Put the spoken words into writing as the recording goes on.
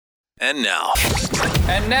And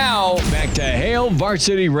now, back to Hail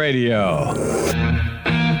Varsity Radio.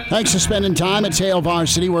 Thanks for spending time at Hail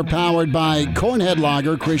Varsity. We're powered by Cornhead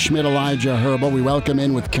Lager, Chris Schmidt, Elijah Herbal. We welcome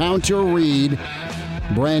in with counter read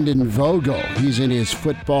Brandon Vogel. He's in his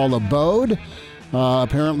football abode.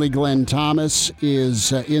 Apparently Glenn Thomas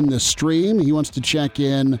is in the stream. He wants to check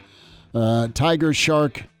in. Tiger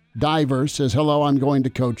Shark Diver says, hello, I'm going to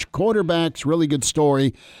coach quarterbacks. Really good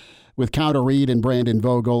story with Counter Reed and Brandon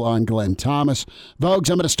Vogel on Glenn Thomas. Vogues,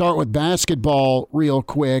 I'm going to start with basketball real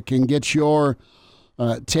quick and get your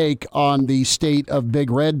take on the state of Big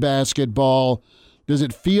Red basketball. Does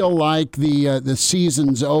it feel like the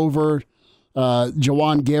season's over?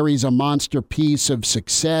 Jawan Gary's a monster piece of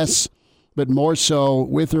success, but more so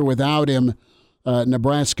with or without him,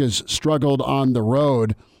 Nebraska's struggled on the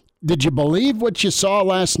road. Did you believe what you saw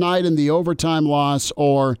last night in the overtime loss,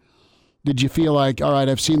 or did you feel like, all right,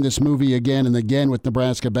 I've seen this movie again and again with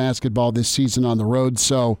Nebraska basketball this season on the road,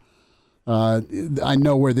 so I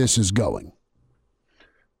know where this is going?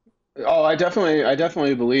 Oh, I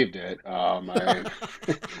definitely believed it.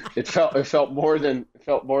 It felt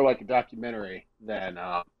more like a documentary than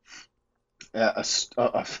a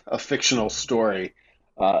fictional story.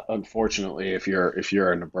 Unfortunately, if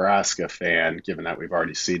you're a Nebraska fan, given that we've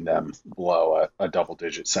already seen them blow a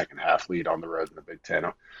double-digit second half lead on the road in the Big Ten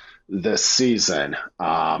this season,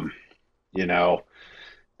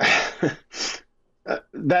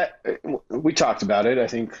 that we talked about it, I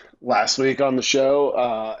think, last week on the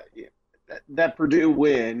show. That Purdue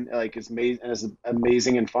win, like, as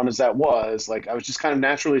amazing and fun as that was, like, I was just kind of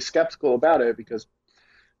naturally skeptical about it because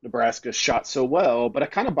Nebraska shot so well, but I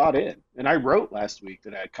kind of bought in. And I wrote last week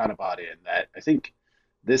that I kind of bought in that I think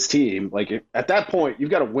this team, like, at that point,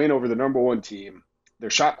 you've got to win over the number one team. Their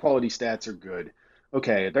shot quality stats are good.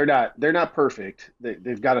 Okay, they're not perfect.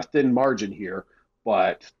 They've got a thin margin here,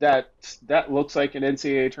 but that looks like an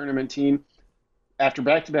NCAA tournament team. After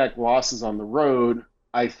back-to-back losses on the road,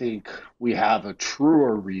 I think we have a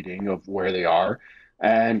truer reading of where they are.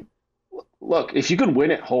 And look, if you can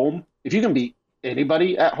win at home, if you can beat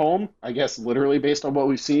anybody at home, I guess literally based on what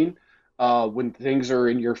we've seen, when things are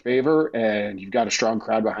in your favor and you've got a strong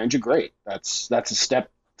crowd behind you, great. That's a step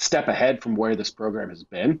ahead from where this program has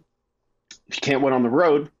been. If you can't win on the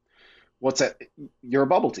road, what's that? You're a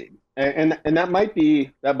bubble team. And that might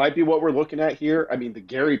be what we're looking at here. I mean, the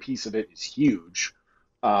Gary piece of it is huge.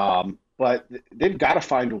 But they've got to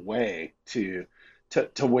find a way to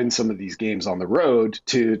win some of these games on the road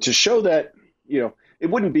to show that, it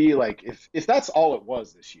wouldn't be like if that's all it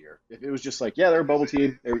was this year. If it was just like, yeah, they're a bubble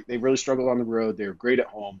team. They really struggled on the road. They were great at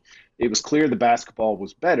home. It was clear the basketball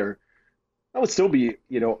was better. That would still be,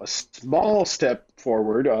 a small step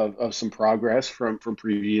forward of some progress from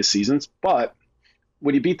previous seasons. But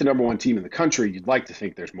when you beat the number one team in the country, you'd like to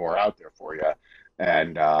think there's more out there for you.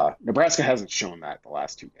 And Nebraska hasn't shown that the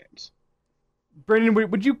last two games. Brandon,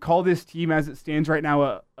 would you call this team as it stands right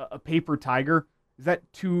now a paper tiger? Is that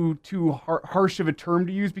too harsh of a term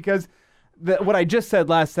to use? Because what I just said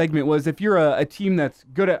last segment was if you're a team that's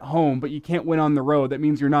good at home but you can't win on the road, that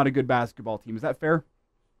means you're not a good basketball team. Is that fair?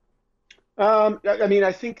 I mean,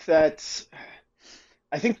 I think the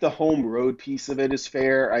home road piece of it is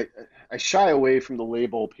fair. I shy away from the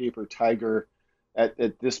label paper tiger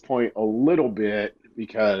at this point a little bit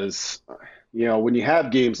because, when you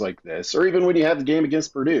have games like this, or even when you have the game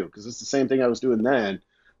against Purdue, because it's the same thing I was doing then,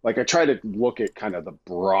 like I try to look at kind of the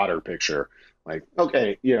broader picture. Like,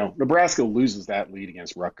 okay, Nebraska loses that lead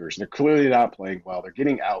against Rutgers. They're clearly not playing well. They're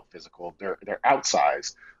getting out physical. They're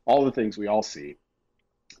outsized, all the things we all see.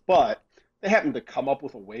 But they happen to come up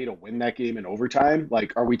with a way to win that game in overtime.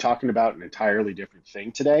 Like, are we talking about an entirely different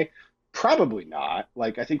thing today? Probably not.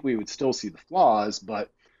 Like, I think we would still see the flaws, but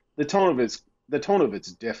the tone of it's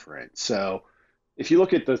different. So if you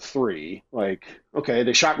look at the three, like, okay,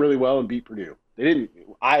 they shot really well and beat Purdue. They didn't.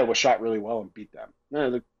 Iowa shot really well and beat them.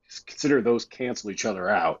 No, consider those cancel each other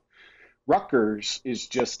out. Rutgers is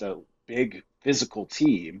just a big physical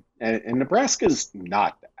team, and Nebraska's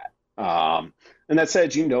not that. And that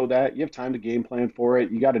said, that you have time to game plan for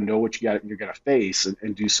it. You got to know what you're going to face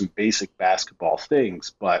and do some basic basketball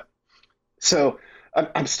things. But so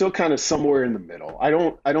I'm still kind of somewhere in the middle. I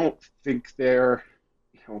don't think they're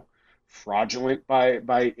fraudulent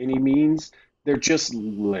by any means. They're just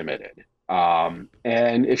limited.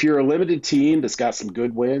 And if you're a limited team that's got some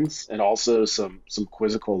good wins and also some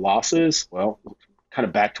quizzical losses, well, kind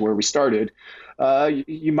of back to where we started,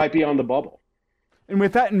 you might be on the bubble. And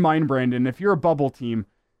with that in mind, Brandon, if you're a bubble team,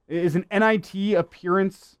 is an NIT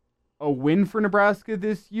appearance a win for Nebraska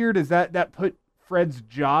this year? Does that put Fred's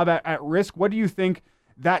job at risk? What do you think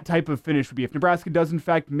that type of finish would be. If Nebraska does in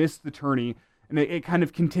fact miss the tourney and it kind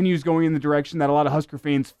of continues going in the direction that a lot of Husker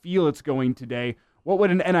fans feel it's going today, what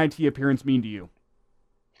would an NIT appearance mean to you?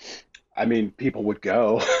 I mean, people would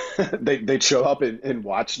go. They'd show up and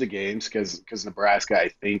watch the games because Nebraska, I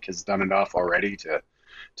think, has done enough already to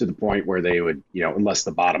the point where they would, unless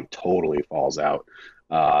the bottom totally falls out,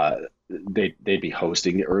 they'd be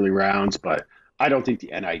hosting the early rounds. But I don't think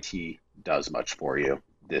the NIT does much for you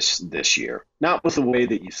this year. Not with the way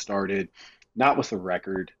that you started, not with the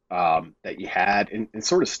record that you had and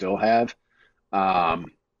sort of still have.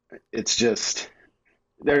 It's just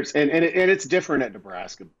it's different at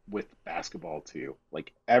Nebraska with basketball too.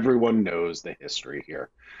 Like everyone knows the history here,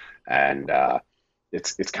 and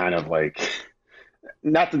it's kind of like,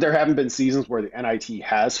 not that there haven't been seasons where the NIT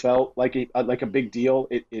has felt like a big deal.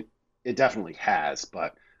 It definitely has,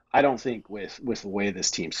 but I don't think with the way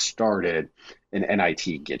this team started, an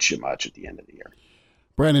NIT gets you much at the end of the year.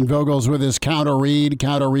 Brandon Vogel's with his counterread,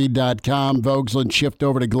 counterread.com. Vogel's shift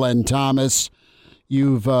over to Glenn Thomas.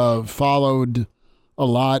 You've followed a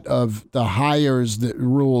lot of the hires that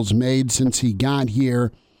Rule's made since he got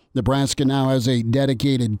here. Nebraska now has a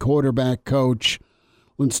dedicated quarterback coach.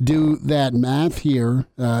 Let's do that math here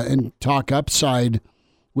and talk upside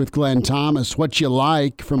with Glenn Thomas. What you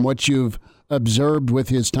like from what you've observed with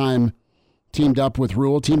his time teamed up with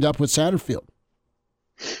Rule, teamed up with Satterfield?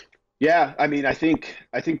 Yeah, I mean, I think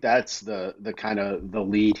that's the kind of the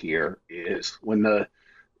lead here is when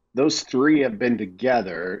those three have been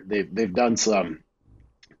together, they've done some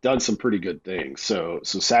pretty good things. So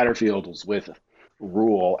Satterfield was with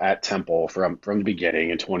Rule at Temple from the beginning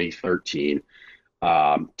in 2013.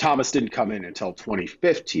 Thomas didn't come in until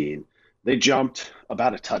 2015. They jumped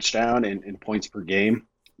about a touchdown in points per game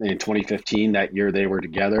in 2015. That year they were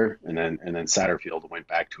together, and then Satterfield went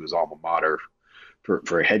back to his alma mater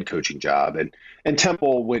for a head coaching job. And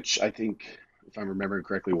Temple, which I think, if I'm remembering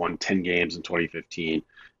correctly, won 10 games in 2015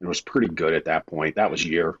 and was pretty good at that point. That was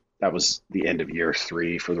the end of year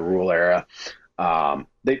 3 for the Rule era.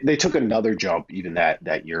 They took another jump even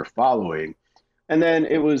that year following. And then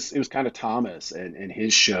it was kind of Thomas and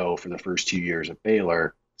his show for the first 2 years at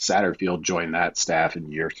Baylor. Satterfield joined that staff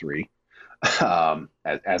in year 3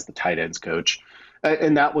 as the tight ends coach.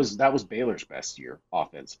 And that was Baylor's best year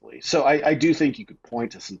offensively. So I do think you could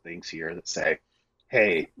point to some things here that say,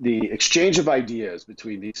 hey, the exchange of ideas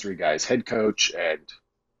between these three guys, head coach and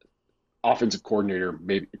offensive coordinator,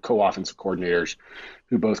 maybe co-offensive coordinators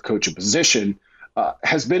who both coach a position,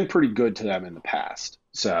 has been pretty good to them in the past.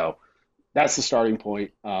 So that's the starting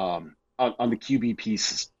point. On the QB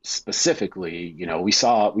piece specifically, we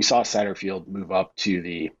saw Satterfield move up to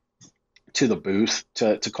the booth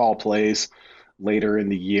to call plays later in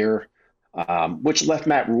the year, which left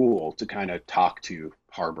Matt Rule to kind of talk to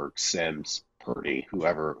Harburg, Sims, Purdy,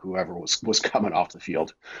 whoever was coming off the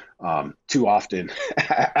field too often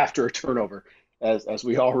after a turnover, as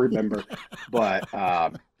we all remember. But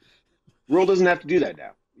Rule doesn't have to do that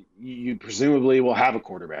now. You presumably will have a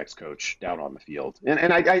quarterbacks coach down on the field,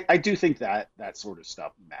 and I do think that sort of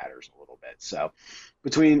stuff matters a little bit. So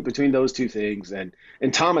between those two things, and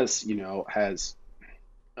Thomas, has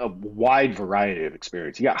a wide variety of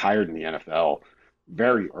experience. He got hired in the NFL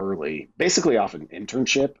very early, basically off an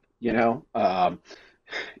internship.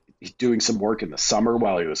 He's doing some work in the summer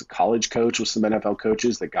while he was a college coach with some NFL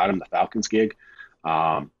coaches that got him the Falcons gig.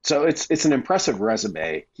 So it's an impressive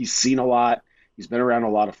resume. He's seen a lot. He's been around a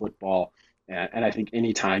lot of football. And I think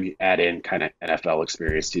anytime you add in kind of NFL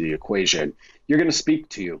experience to the equation, you're going to speak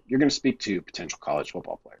to potential college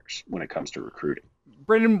football players when it comes to recruiting.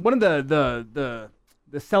 Brandon, one of the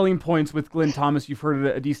selling points with Glenn Thomas, you've heard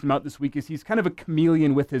it a decent amount this week, is he's kind of a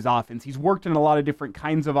chameleon with his offense. He's worked in a lot of different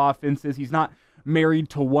kinds of offenses. He's not married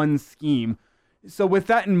to one scheme. So with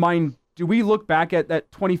that in mind, do we look back at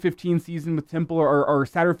that 2015 season with Temple or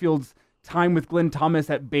Satterfield's time with Glenn Thomas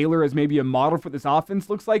at Baylor as maybe a model for this offense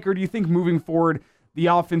looks like? Or do you think moving forward, the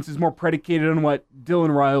offense is more predicated on what Dylan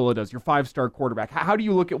Raiola does, your 5-star quarterback? How do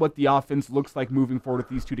you look at what the offense looks like moving forward with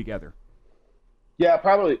these two together? Yeah,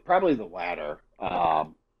 probably the latter. I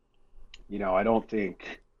don't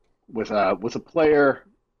think with a player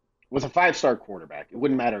with a 5-star quarterback, it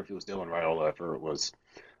wouldn't matter if it was Dylan Raiola or it was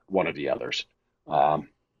one of the others.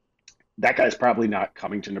 That guy's probably not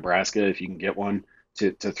coming to Nebraska if you can get one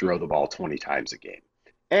to throw the ball 20 times a game.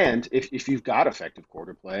 And if you've got effective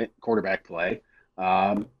quarterback play,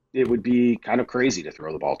 it would be kind of crazy to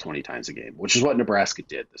throw the ball 20 times a game, which is what Nebraska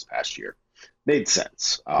did this past year. Made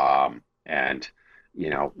sense. And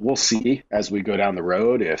we'll see as we go down the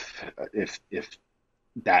road if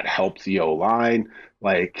that helped the O-line.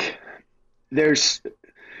 Like,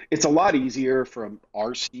 it's a lot easier from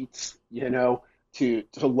our seats, to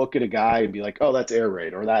look at a guy and be like, oh, that's air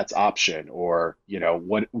raid, or that's option, or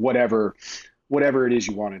whatever it is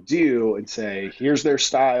you want to do, and say, here's their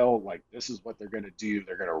style, like this is what they're going to do,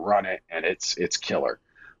 they're going to run it, and it's killer.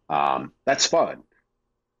 That's fun.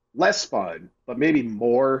 Less fun, but maybe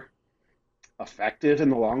more effective in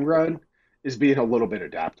the long run, is being a little bit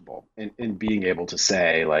adaptable and being able to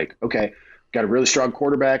say, like, okay, got a really strong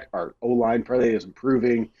quarterback, our O-line probably is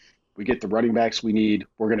improving, we get the running backs we need,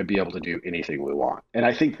 we're going to be able to do anything we want. And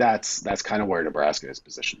I think that's kind of where Nebraska has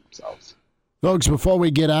positioned themselves. Folks, before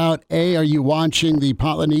we get out, A, are you watching the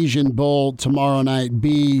Polynesian Bowl tomorrow night?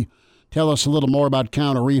 B, tell us a little more about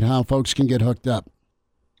Counter Read, how folks can get hooked up.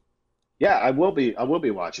 Yeah, I will be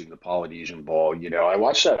watching the Polynesian Bowl. I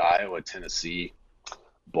watched that Iowa-Tennessee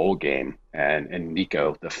bowl game, and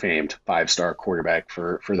Nico, the famed 5-star quarterback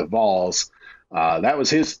for the Vols, that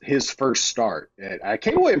was his first start. And I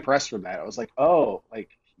came away impressed from that. I was like, oh,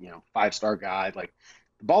 5-star guy, like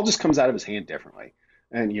the ball just comes out of his hand differently.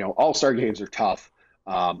 And, all-star games are tough.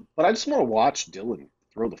 But I just want to watch Dylan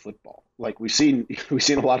throw the football. Like we've seen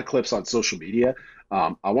a lot of clips on social media.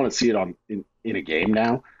 I want to see it in a game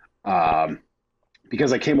now.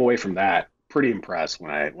 Because I came away from that pretty impressed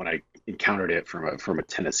when I encountered it from a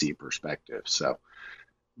Tennessee perspective. So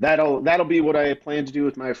that'll be what I plan to do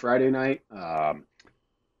with my Friday night.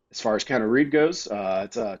 As far as Counter Read goes,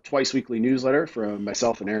 it's a twice weekly newsletter from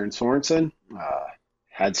myself and Aaron Sorensen.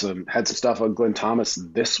 Had some stuff on Glenn Thomas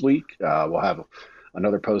this week. We'll have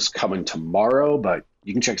another post coming tomorrow, but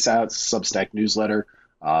you can check us out. It's a Substack newsletter,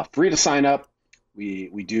 free to sign up.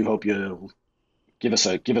 We do hope you give us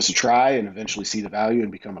a try and eventually see the value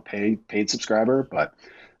and become a paid subscriber. But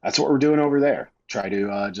that's what we're doing over there. Try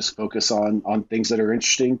to just focus on things that are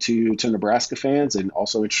interesting to Nebraska fans and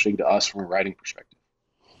also interesting to us from a writing perspective.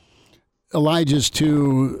 Elijah's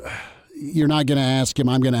too. You're not going to ask him.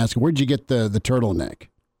 I'm going to ask him. Where'd you get the turtleneck?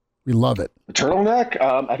 We love it. The turtleneck?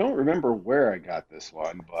 I don't remember where I got this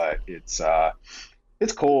one, but it's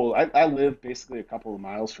cool. I live basically a couple of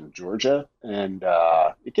miles from Georgia, and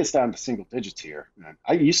it gets down to single digits here. And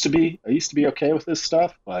I used to be okay with this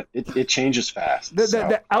stuff, but it changes fast.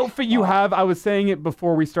 The outfit you have, I was saying it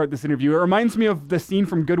before we start this interview, it reminds me of the scene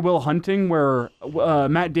from Good Will Hunting where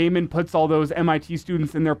Matt Damon puts all those MIT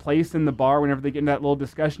students in their place in the bar whenever they get into that little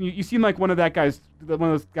discussion. You seem like one of those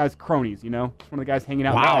guys' cronies, One of the guys hanging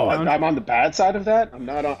out. Wow, I'm on the bad side of that. I'm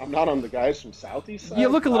not on the guys from Southeast side. You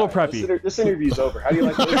look a little preppy. This interview's over. How do you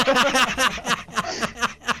like this?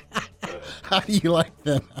 How do you like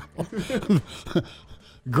them?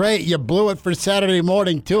 Great, you blew it for Saturday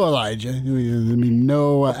morning too, Elijah. I mean,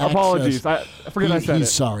 no apologies. I forget I said it.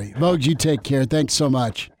 He's sorry. Vogue, you take care. Thanks so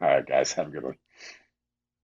much. All right, guys. Have a good one.